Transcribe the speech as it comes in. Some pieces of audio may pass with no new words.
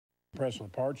impressed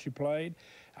with the part she played.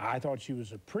 I thought she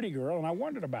was a pretty girl, and I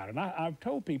wondered about it. And I've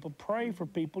told people, pray for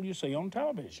people you see on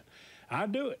television. I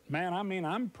do it. Man, I mean,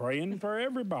 I'm praying for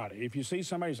everybody. If you see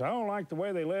somebody say, I don't like the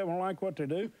way they live, I don't like what they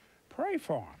do, pray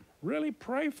for them. Really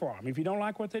pray for them. If you don't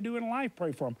like what they do in life,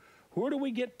 pray for them. Where do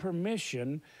we get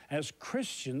permission as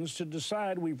Christians to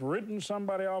decide we've written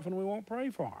somebody off and we won't pray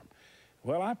for them?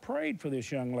 Well, I prayed for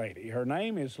this young lady. Her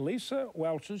name is Lisa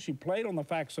Whelchel. She played on The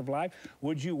Facts of Life.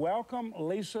 Would you welcome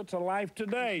Lisa to life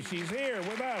today? She's here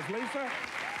with us. Lisa,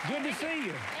 good to see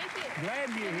you. Thank you. Glad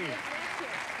you're here.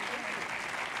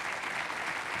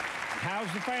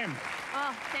 How's the family?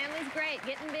 Oh, family's great.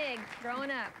 Getting big. Growing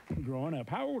up. Growing up.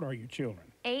 How old are your children?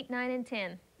 8, 9, and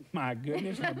 10. My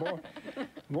goodness, now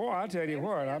boy, I tell you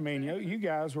what, I mean, you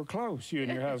guys were close, you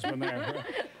and your husband there.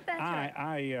 That's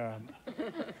right.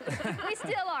 We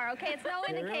still are, okay? It's no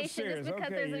indication just because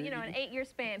there's an 8-year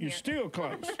span You're here. still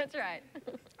close. That's right.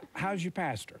 How's your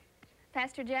pastor?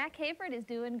 Pastor Jack Hayford is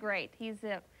doing great. He's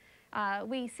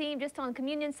we see him just on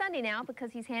Communion Sunday now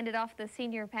because he's handed off the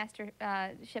senior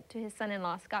pastorship to his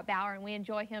son-in-law, Scott Bauer, and we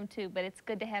enjoy him too. But it's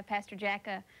good to have Pastor Jack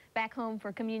back home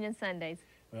for Communion Sundays.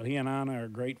 Well, he and Anna are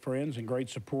great friends and great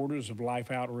supporters of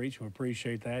Life Outreach. We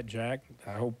appreciate that, Jack.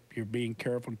 I hope you're being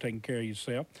careful and taking care of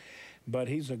yourself. But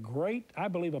he's a great, I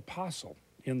believe, apostle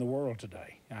in the world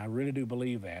today. I really do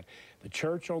believe that. The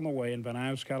church on the way in Van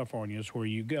Nuys, California is where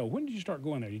you go. When did you start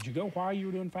going there? Did you go while you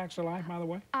were doing Facts of Life, by the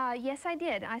way? Yes, I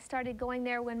did. I started going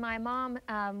there when my mom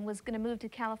was going to move to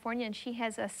California, and she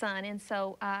has a son, and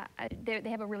so they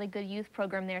have a really good youth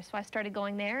program there. So I started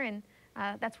going there, and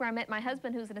that's where I met my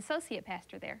husband, who's an associate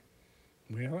pastor there.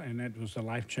 Well, and that was a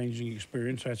life-changing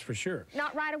experience, that's for sure.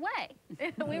 Not right away.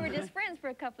 We were just friends for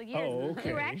a couple of years. Oh, okay.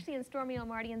 We were actually in Stormy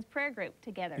O'Mardian's prayer group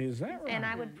together. Is that right? And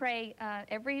I would pray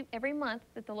every month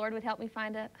that the Lord would help me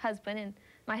find a husband, and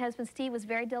my husband Steve was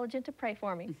very diligent to pray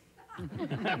for me.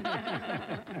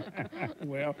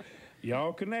 Well,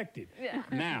 y'all connected. Yeah.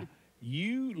 Now,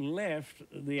 you left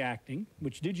the acting,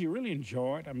 which did you really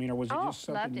enjoy it? I mean, or was it just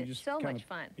something loved you it. just So kind much of,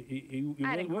 fun. It I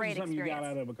had a great wasn't something you got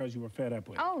experience. out of because you were fed up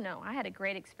with it? Oh, no, I had a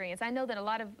great experience. I know that a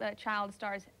lot of child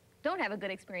stars don't have a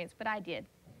good experience, but I did.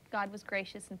 God was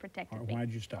gracious and protected me. Why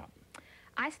did you stop?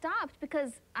 I stopped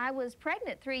because I was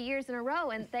pregnant 3 years in a row,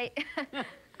 and they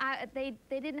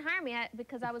didn't hire me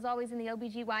because I was always in the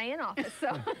OBGYN office.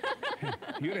 So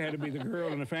You'd have had to be the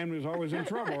girl, and the family was always in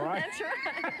trouble, right? That's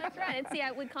right. That's right. And see,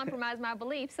 I would compromise my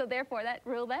beliefs, so therefore that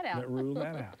ruled that out. That ruled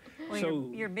that out. Well, so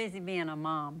you're busy being a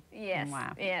mom. Yes.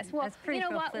 Wow. Yes. Well, that's pretty you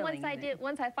know what? fulfilling,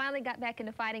 Once I finally got back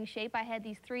into fighting shape, I had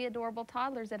these 3 adorable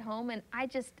toddlers at home, and I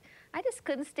just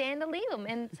couldn't stand to leave them.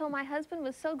 And so my husband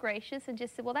was so gracious and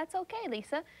just said, "Well, that's okay,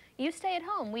 Lisa. You stay at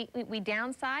home." We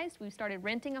downsized. We started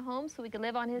renting a home so we could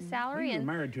live on his salary. Well, you were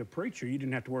married to a preacher. You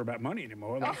didn't have to worry about money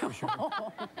anymore, that's for sure.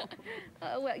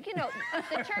 Well, you know,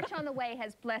 the church on the way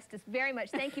has blessed us very much.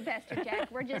 Thank you, Pastor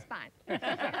Jack. We're just fine.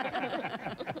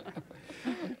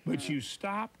 But you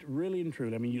stopped really and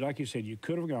truly. I mean, like you said, you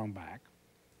could have gone back,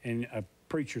 and a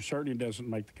preacher certainly doesn't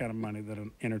make the kind of money that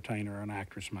an entertainer or an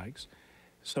actress makes.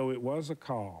 So it was a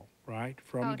call, right,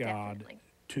 from God definitely.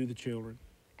 to the children.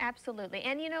 Absolutely.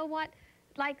 And you know what?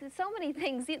 Like so many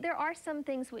things, there are some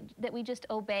things that we just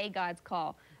obey God's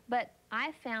call. But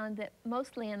I found that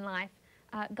mostly in life,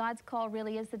 God's call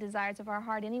really is the desires of our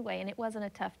heart anyway, and it wasn't a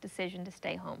tough decision to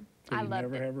stay home. So I loved it.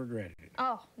 You never have regretted it.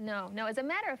 Oh, no, no. As a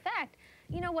matter of fact,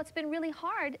 you know what's been really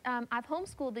hard? I've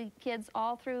homeschooled the kids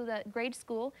all through the grade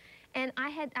school, and I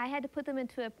had to put them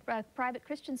into a private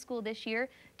Christian school this year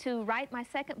to write my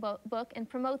second book and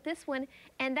promote this one,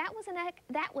 and that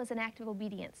was an act of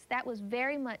obedience. That was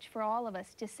very much for all of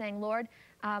us, just saying, Lord,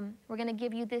 we're going to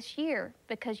give you this year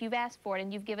because you've asked for it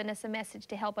and you've given us a message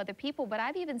to help other people. But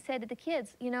I've even said to the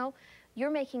kids, you know, you're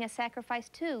making a sacrifice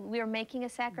too. We are making a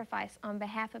sacrifice on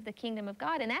behalf of the kingdom of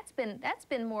God, and that's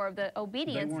been more of the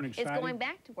obedience. Is going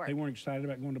back to work. They weren't excited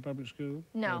about going to public school?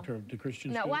 No. Or to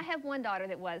Christian no, school? well, I have one daughter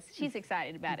that was. She's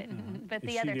excited about it, but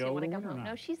the other two want to come home.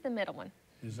 No, she's the middle one.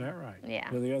 Is that right? Yeah.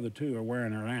 Well, the other two are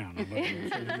wearing her down. So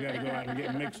you got to go out and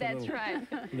get mixed a little.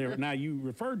 That's right. Now, you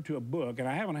referred to a book, and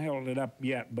I haven't held it up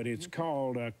yet, but it's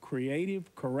called Creative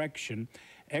Correction,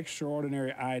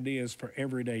 Extraordinary Ideas for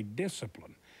Everyday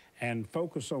Discipline. And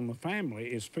Focus on the Family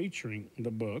is featuring the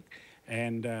book.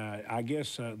 And I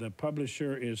guess the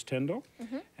publisher is Tyndall.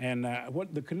 And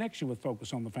what the connection with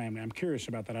Focus on the Family, I'm curious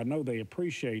about that. I know they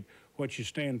appreciate what you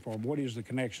stand for. What is the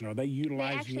connection? Are they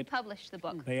utilizing it? They actually published the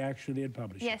book. They actually did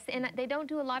publish it. Yes, and they don't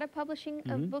do a lot of publishing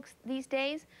of books these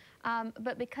days,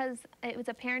 but because it was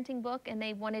a parenting book and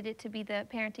they wanted it to be the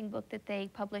parenting book that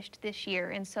they published this year,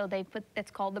 and so they put,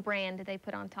 that's called The Brand, they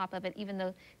put on top of it, even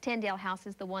though Tyndale House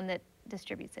is the one that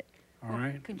distributes it. All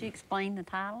right. Could you explain the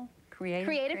title?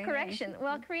 Creative correction.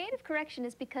 Well, creative correction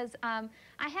is because I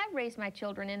have raised my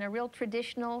children in a real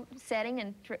traditional setting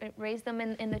and raised them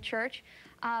in the church,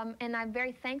 and I'm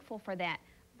very thankful for that.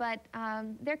 But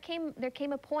there came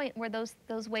a point where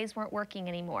those ways weren't working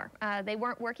anymore. They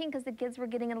weren't working because the kids were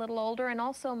getting a little older, and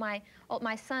also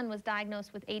my son was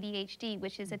diagnosed with ADHD,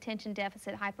 which is attention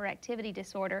deficit hyperactivity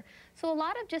disorder. So a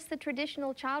lot of just the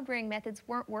traditional child rearing methods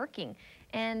weren't working,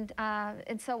 and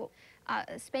so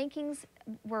spankings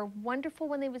were wonderful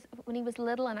when he was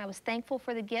little, and I was thankful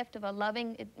for the gift of a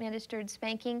loving administered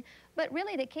spanking. But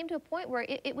really, they came to a point where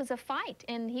it was a fight,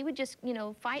 and he would just,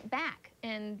 fight back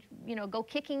and, go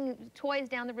kicking toys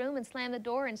down the room and slam the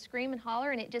door and scream and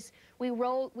holler, and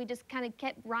we just kind of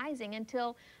kept rising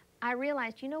until I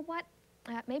realized, you know what?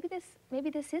 Maybe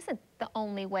this isn't the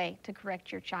only way to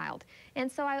correct your child.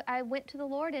 And so I went to the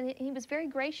Lord, and he was very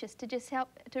gracious to just help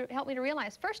me to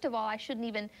realize, first of all, I shouldn't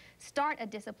even start a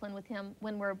discipline with him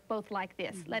when we're both like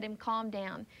this. Mm-hmm. Let him calm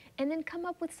down, and then come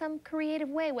up with some creative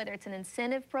way, whether it's an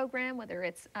incentive program, whether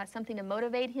it's something to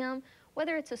motivate him,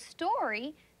 whether it's a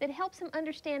story that helps him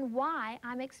understand why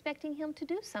I'm expecting him to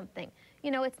do something.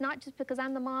 It's not just because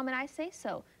I'm the mom and I say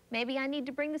so. Maybe I need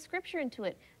to bring the scripture into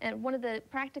it. And one of the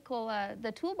practical,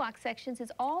 the toolbox sections is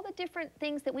all the different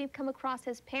things that we've come across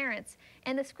as parents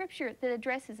and the scripture that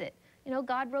addresses it.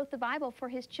 God wrote the Bible for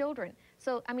his children.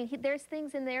 So, there's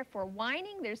things in there for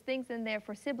whining, there's things in there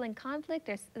for sibling conflict,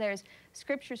 there's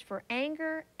scriptures for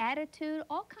anger, attitude,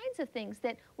 all kinds of things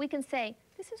that we can say,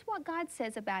 this is what God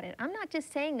says about it. I'm not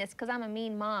just saying this because I'm a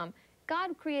mean mom.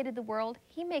 God created the world,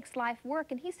 he makes life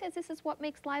work, and he says this is what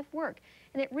makes life work.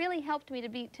 And it really helped me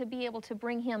to be able to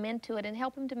bring him into it and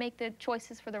help him to make the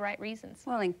choices for the right reasons.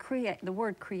 Well, and the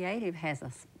word creative has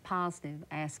a positive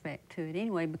aspect to it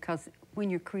anyway, because when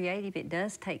you're creative, it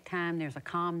does take time. There's a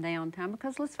calm down time,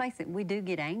 because let's face it, we do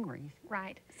get angry.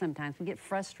 Right. Sometimes we get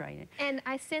frustrated. And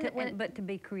I send it but to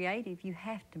be creative, you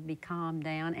have to be calmed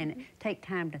down and take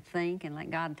time to think and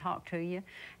let God talk to you,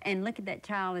 and look at that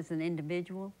child as an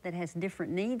individual that has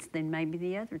different needs than maybe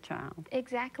the other child.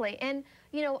 Exactly. And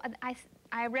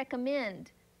I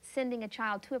recommend sending a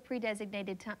child to a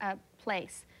pre-designated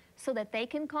place so that they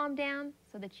can calm down,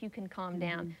 so that you can calm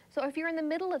down. So if you're in the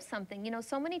middle of something,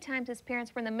 so many times as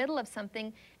parents we're in the middle of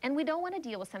something and we don't want to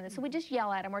deal with something, so we just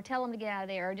yell at them or tell them to get out of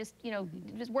there, or just,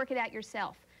 just work it out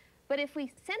yourself. But if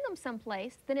we send them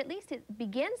someplace, then at least it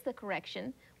begins the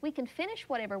correction. We can finish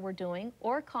whatever we're doing,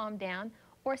 or calm down,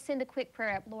 or send a quick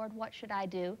prayer up, Lord, what should I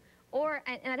do? Or,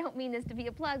 and I don't mean this to be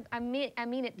a plug, I mean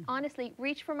it honestly,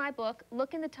 reach for my book,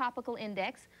 look in the topical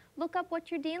index, look up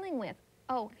what you're dealing with.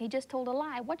 Oh, he just told a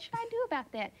lie. What should I do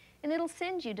about that? And it'll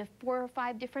send you to 4 or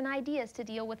 5 different ideas to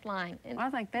deal with lying. And well, I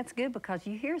think that's good, because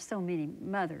you hear so many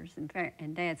mothers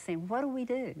and dads saying, what do we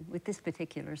do with this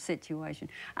particular situation?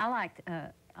 I liked,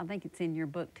 I think it's in your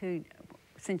book too,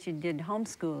 since you did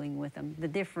homeschooling with them, the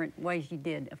different ways you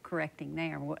did of correcting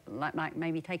there, like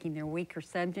maybe taking their weaker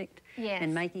subject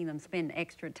and making them spend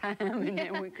extra time in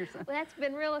that weaker subject. Well, that's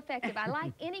been real effective. I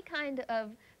like any kind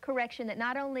of correction that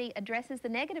not only addresses the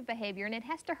negative behavior, and it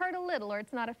has to hurt a little or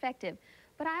it's not effective,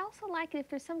 but I also like it if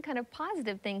there's some kind of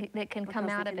positive thing that can come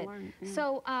out of it.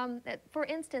 So, for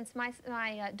instance,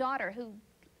 my daughter, who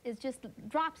just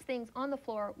drops things on the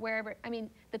floor wherever,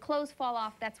 the clothes fall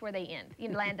off, that's where they end,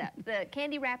 land up. The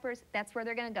candy wrappers, that's where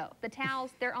they're going to go. The towels,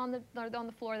 they're on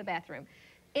the floor of the bathroom.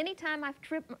 Anytime I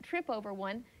trip over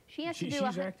one, she has to do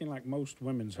She's acting like most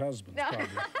women's husbands, probably.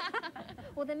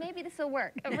 Well, then maybe this will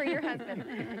work for your husband.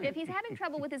 If he's having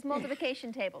trouble with his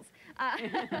multiplication tables,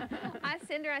 I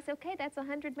send her, I say, okay, that's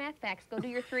 100 math facts. Go do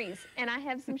your 3s. And I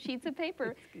have some sheets of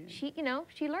paper. She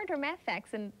learned her math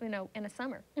facts in a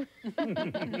summer. How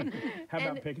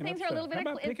about picking up stuff? Things are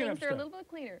a little bit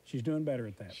cleaner. She's doing better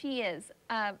at that. She is.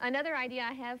 Another idea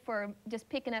I have for just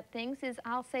picking up things is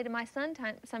I'll say to my son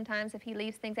sometimes if he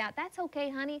leaves things out, that's okay,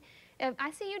 honey. If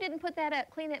I see you didn't put that up,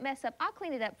 clean that mess up, I'll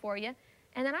clean it up for you.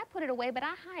 And then I put it away, but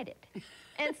I hide it.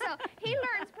 And so he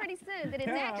learns pretty soon that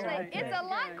it's a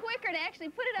lot quicker to actually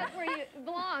put it up where it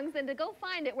belongs than to go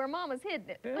find it where Mama's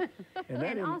hidden it.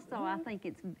 And also, I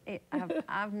think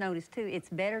I've noticed too, it's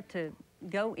better to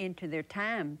go into their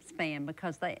time span,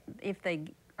 because if they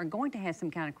are going to have some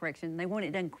kind of correction, they want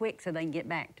it done quick so they can get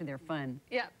back to their fun.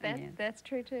 Yeah, that's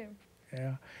true too.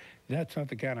 Yeah. That's not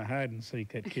the kind of hide and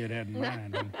seek that kid had in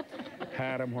mind. And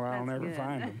hide them where I'll never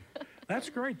find them. That's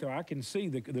great, though. I can see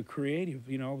the creative,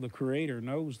 the creator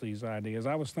knows these ideas.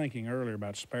 I was thinking earlier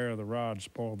about spare the rod,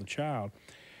 spoil the child.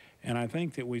 And I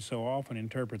think that we so often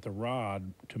interpret the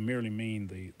rod to merely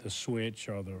mean the switch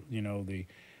or the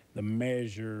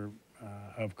measure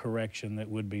of correction that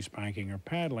would be spanking or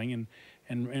paddling.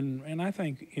 And I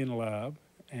think in love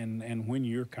and when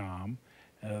you're calm,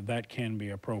 that can be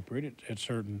appropriate at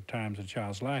certain times of a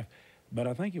child's life. But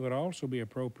I think it would also be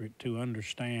appropriate to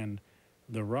understand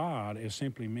the rod as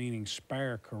simply meaning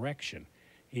spare correction.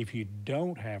 If you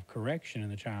don't have correction in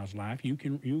the child's life, you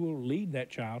will lead that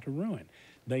child to ruin.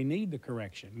 They need the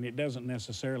correction, and it doesn't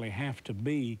necessarily have to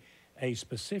be a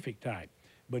specific type.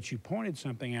 But you pointed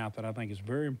something out that I think is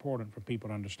very important for people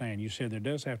to understand. You said there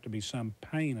does have to be some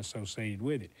pain associated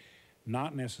with it,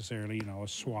 not necessarily, you know, a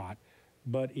swat,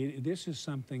 but this is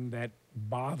something that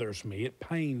bothers me. It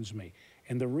pains me.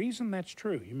 And the reason that's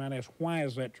true, you might ask, why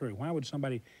is that true? Why would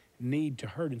somebody need to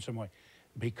hurt in some way?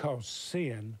 Because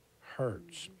sin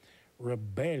hurts.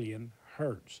 Rebellion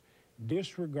hurts.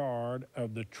 Disregard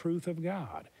of the truth of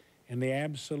God and the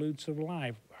absolutes of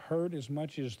life hurt as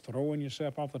much as throwing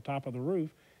yourself off the top of the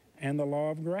roof, and the law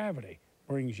of gravity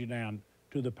brings you down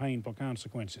to the painful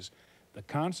consequences. The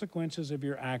consequences of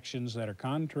your actions that are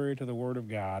contrary to the Word of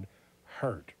God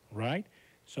hurt, right?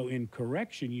 So in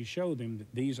correction, you show them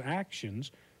that these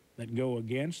actions that go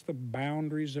against the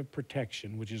boundaries of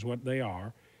protection, which is what they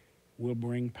are, will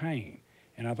bring pain.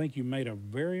 And I think you made a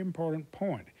very important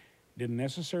point. Didn't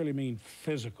necessarily mean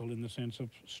physical in the sense of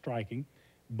striking,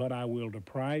 but I will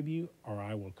deprive you, or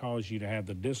I will cause you to have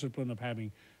the discipline of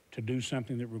having to do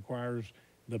something that requires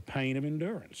the pain of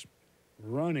endurance,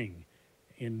 running,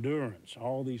 endurance,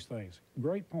 all these things.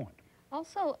 Great point.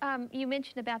 Also, you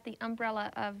mentioned about the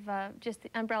umbrella of, just the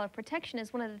umbrella of protection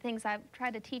is one of the things I've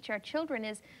tried to teach our children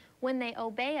is when they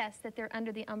obey us, that they're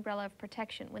under the umbrella of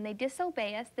protection. When they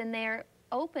disobey us, then they're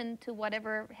open to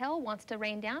whatever hell wants to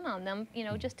rain down on them, you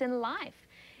know, just in life.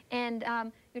 And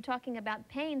you're talking about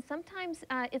pain. Sometimes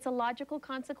it's a logical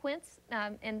consequence,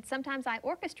 and sometimes I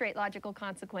orchestrate logical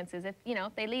consequences. If, you know,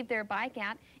 if they leave their bike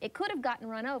out, it could have gotten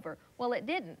run over. Well, it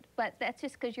didn't, but that's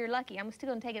just because you're lucky. I'm still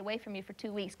going to take it away from you for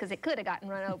 2 weeks because it could have gotten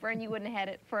run over and you wouldn't have had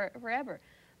it forever.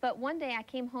 But one day I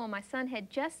came home. My son had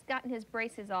just gotten his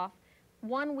braces off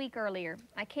 1 week earlier.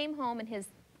 I came home and his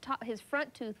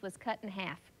front tooth was cut in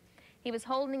half. He was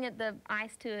holding the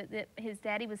ice to it. His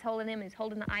daddy was holding him. He was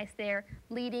holding the ice there,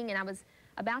 bleeding, and I was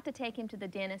about to take him to the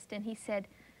dentist, and he said,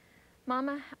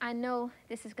 "Mama, I know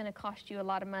this is going to cost you a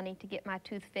lot of money to get my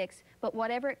tooth fixed, but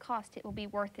whatever it costs, it will be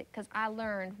worth it because I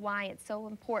learned why it's so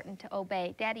important to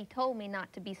obey. Daddy told me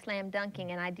not to be slam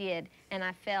dunking, and I did, and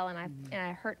I fell, and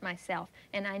I hurt myself,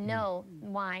 and I know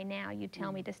why now you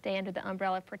tell me to stay under the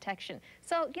umbrella of protection."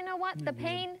 So, you know what? The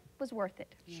pain was worth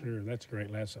it. Sure, that's a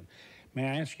great lesson. May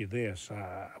I ask you this?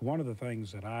 One of the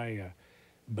things that I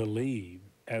believe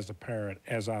as a parent,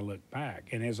 as I look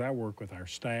back, and as I work with our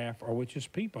staff or with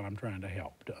just people I'm trying to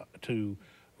help to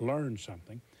learn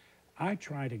something, I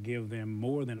try to give them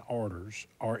more than orders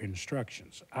or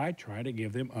instructions. I try to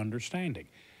give them understanding.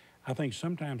 I think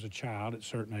sometimes a child at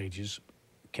certain ages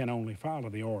can only follow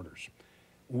the orders.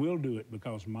 We'll do it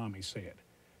because Mommy said.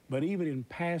 But even in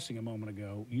passing a moment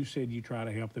ago, you said you try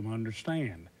to help them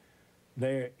understand.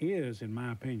 There is, in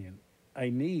my opinion, a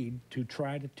need to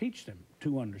try to teach them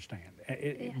to understand.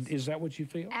 Yes. Is that what you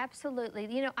feel?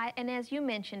 Absolutely. You know, and as you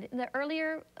mentioned, in the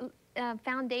earlier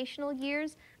foundational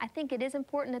years, I think it is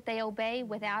important that they obey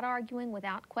without arguing,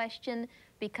 without question,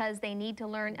 because they need to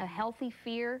learn a healthy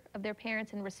fear of their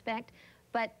parents and respect.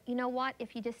 But you know what?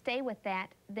 If you just stay with that,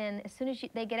 then as soon as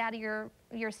they get out of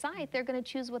your sight, they're going to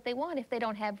choose what they want if they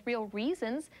don't have real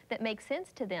reasons that make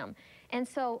sense to them. And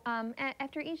so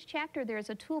after each chapter, there's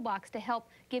a toolbox to help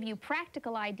give you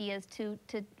practical ideas to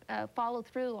follow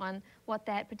through on what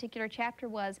that particular chapter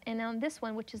was. And on this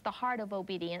one, which is the heart of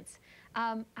obedience,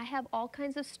 I have all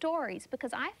kinds of stories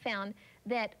because I found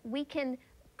that we can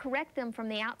correct them from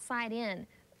the outside in,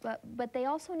 but they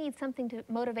also need something to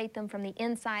motivate them from the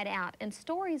inside out. And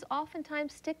stories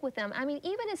oftentimes stick with them. I mean,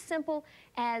 even as simple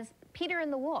as Peter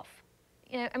and the Wolf.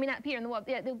 I mean, not Peter and the Wolf,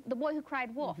 the boy who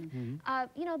cried wolf.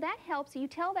 You know, that helps. You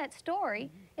tell that story.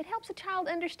 It helps a child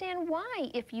understand why,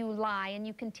 if you lie and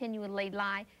you continually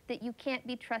lie, that you can't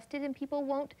be trusted and people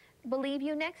won't believe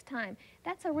you next time.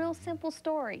 That's a real simple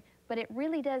story, but it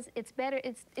really does, it's better,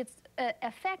 it's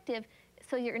effective.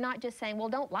 So you're not just saying, well,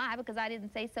 don't lie because I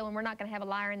didn't say so and we're not going to have a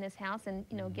liar in this house and,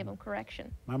 you know, give them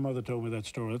correction. My mother told me that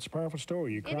story. That's a powerful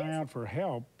story. You cry out for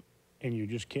help and you're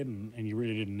just kidding and you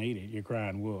really didn't need it. You're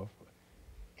crying wolf.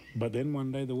 But then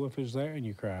one day the wolf is there and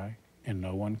you cry and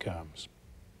no one comes.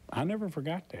 I never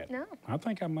forgot that. No. I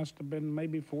think I must have been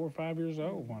maybe 4 or 5 years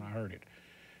old when I heard it.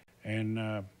 And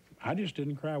I just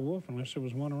didn't cry wolf unless there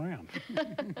was one around.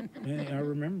 And I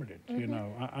remembered it, you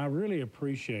know. I really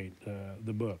appreciate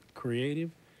the book.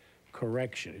 Creative,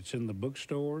 correction. It's in the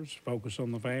bookstores, Focus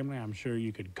on the Family. I'm sure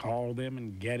you could call them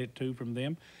and get it too from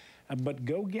them, but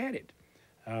go get it.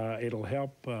 It'll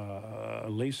help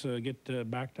Lisa get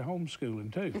back to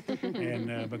homeschooling too,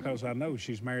 and because I know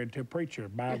she's married to a preacher.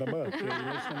 By the book, you're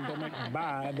listening to me.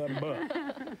 By the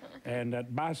book, and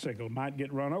that bicycle might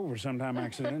get run over sometime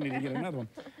accidentally to get another one.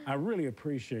 I really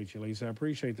appreciate you, Lisa. I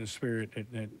appreciate the spirit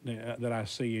that I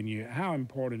see in you. How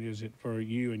important is it for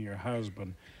you and your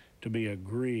husband to be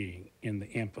agreeing in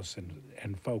the emphasis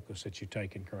and focus that you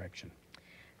take in correction?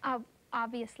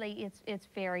 Obviously, it's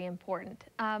very important.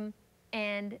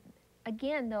 And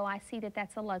again, though, I see that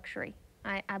that's a luxury.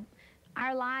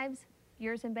 Our lives,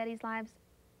 yours and Betty's lives,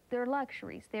 they're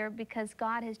luxuries. They're because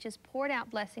God has just poured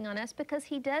out blessing on us, because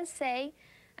He does say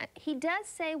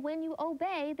when you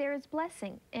obey, there is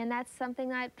blessing. And that's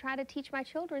something I try to teach my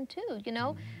children too, you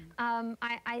know.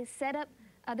 I set up,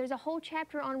 there's a whole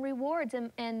chapter on rewards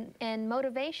and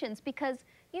motivations, because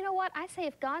you know what? I say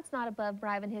if God's not above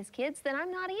bribing His kids, then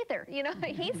I'm not either. You know,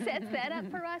 He sets that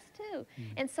up for us too.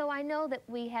 And so I know that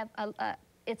we have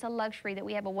it's a luxury that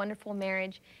we have a wonderful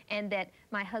marriage, and that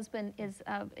my husband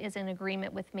is in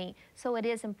agreement with me. So it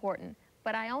is important.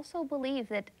 But I also believe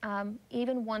that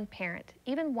even one parent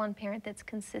that's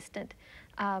consistent,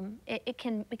 it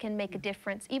can make a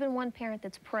difference. Even one parent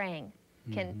that's praying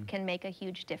can make a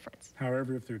huge difference.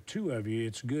 However, if there are two of you,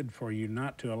 it's good for you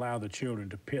not to allow the children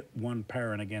to pit one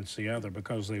parent against the other,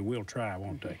 because they will try,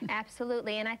 won't they?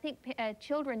 Absolutely, and I think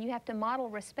children, you have to model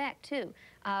respect too.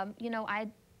 You know,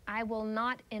 I will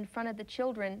not in front of the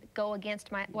children go against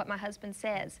what my husband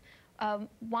says.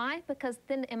 Why? Because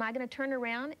then am I going to turn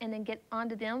around and then get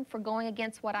onto them for going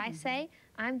against what I say?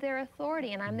 I'm their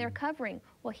authority and I'm their covering.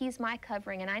 Well, He's my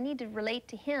covering, and I need to relate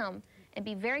to Him and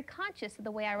be very conscious of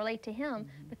the way I relate to Him,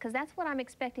 because that's what I'm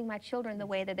expecting my children, the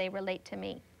way that they relate to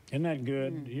me. Isn't that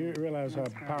good? You realize how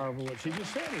powerful what she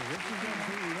just said is. This is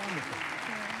absolutely wonderful.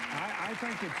 I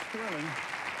think it's thrilling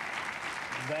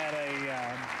that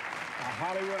a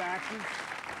Hollywood actress,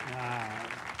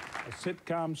 a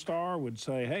sitcom star would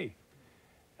say, hey,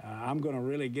 I'm going to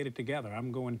really get it together.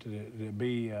 I'm going to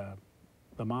be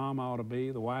the mom I ought to be,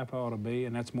 the wife I ought to be,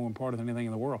 and that's more important than anything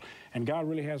in the world. And God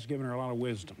really has given her a lot of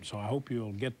wisdom. So I hope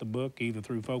you'll get the book either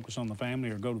through Focus on the Family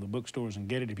or go to the bookstores and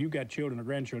get it. If you've got children or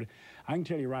grandchildren, I can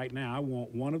tell you right now, I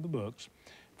want one of the books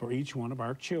for each one of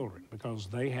our children, because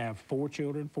they have 4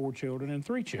 children, 4 children, and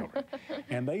 3 children.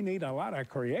 And they need a lot of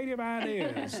creative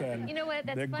ideas. And you know what?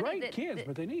 That's they're funny. great kids,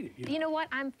 but they need it. You know what?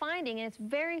 I'm finding, and it's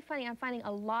very funny, I'm finding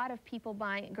a lot of people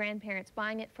grandparents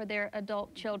buying it for their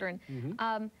adult children.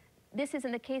 This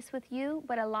isn't the case with you,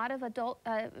 but a lot of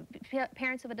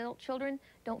parents of adult children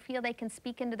don't feel they can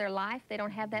speak into their life. They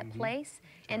don't have that place.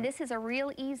 And this is a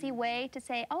real easy way to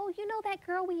say, oh, you know that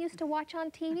girl we used to watch on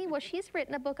TV? Well, she's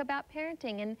written a book about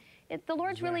parenting. And the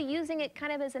Lord's really using it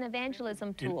kind of as an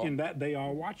evangelism tool. And that they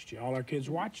all watched you. All our kids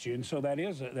watched you. And so that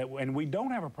is, and we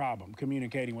don't have a problem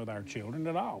communicating with our children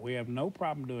at all. We have no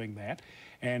problem doing that.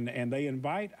 And they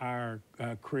invite our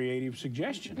creative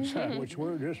suggestions, which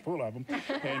we're just full of them.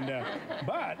 And,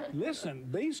 but listen,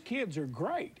 these kids are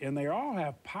great, and they all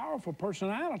have powerful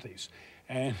personalities.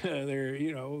 And they're,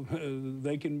 you know,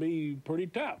 they can be pretty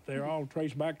tough. They're all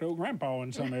traced back to old grandpa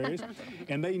in some areas.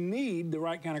 And they need the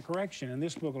right kind of correction, and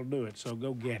this book will do it. So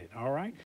go get it, all right?